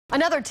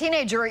Another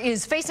teenager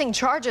is facing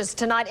charges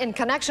tonight in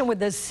connection with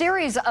the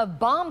series of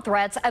bomb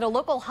threats at a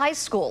local high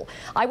school.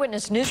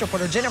 Eyewitness News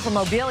reporter Jennifer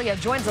Mobilia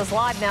joins us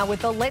live now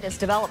with the latest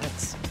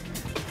developments.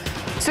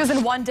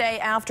 Susan, one day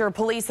after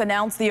police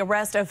announced the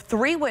arrest of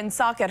 3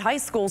 Woonsocket High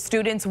School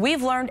students,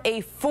 we've learned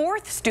a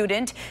 4th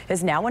student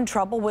is now in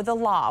trouble with the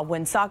law.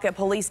 Woonsocket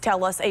police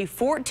tell us a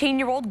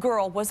 14-year-old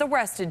girl was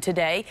arrested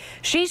today.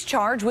 She's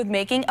charged with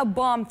making a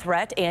bomb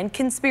threat and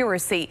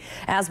conspiracy.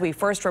 As we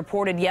first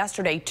reported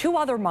yesterday, 2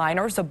 other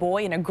minors, a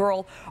boy and a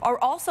girl, are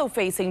also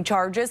facing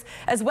charges,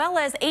 as well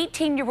as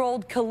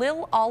 18-year-old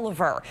Khalil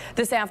Oliver.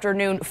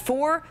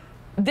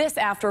 This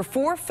after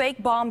 4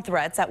 fake bomb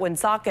threats at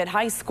Woonsocket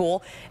High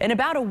School in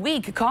about a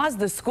week caused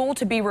the school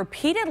to be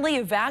repeatedly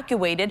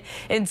evacuated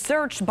and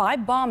searched by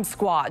bomb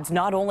squads,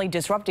 not only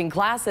disrupting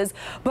classes,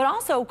 but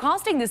also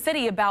costing the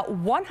city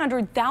about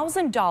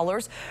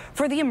 $100,000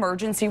 for the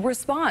emergency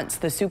response.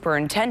 The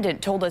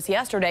superintendent told us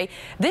yesterday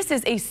this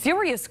is a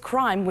serious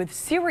crime with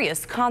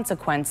serious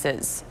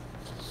consequences.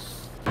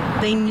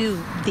 They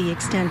knew the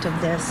extent of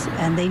this,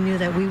 and they knew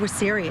that we were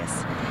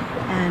serious.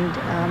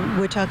 And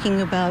we're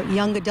talking about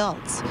young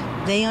adults.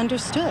 They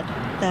understood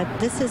that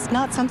this is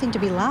not something to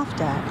be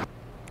laughed at.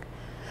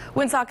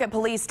 Woonsocket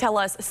police tell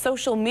us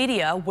social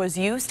media was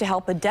used to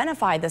help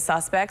identify the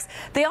suspects.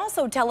 They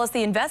also tell us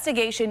the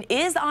investigation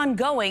is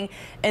ongoing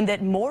and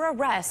that more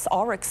arrests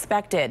are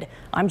expected.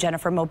 I'm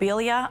Jennifer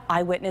Mobilia,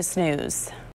 Eyewitness News.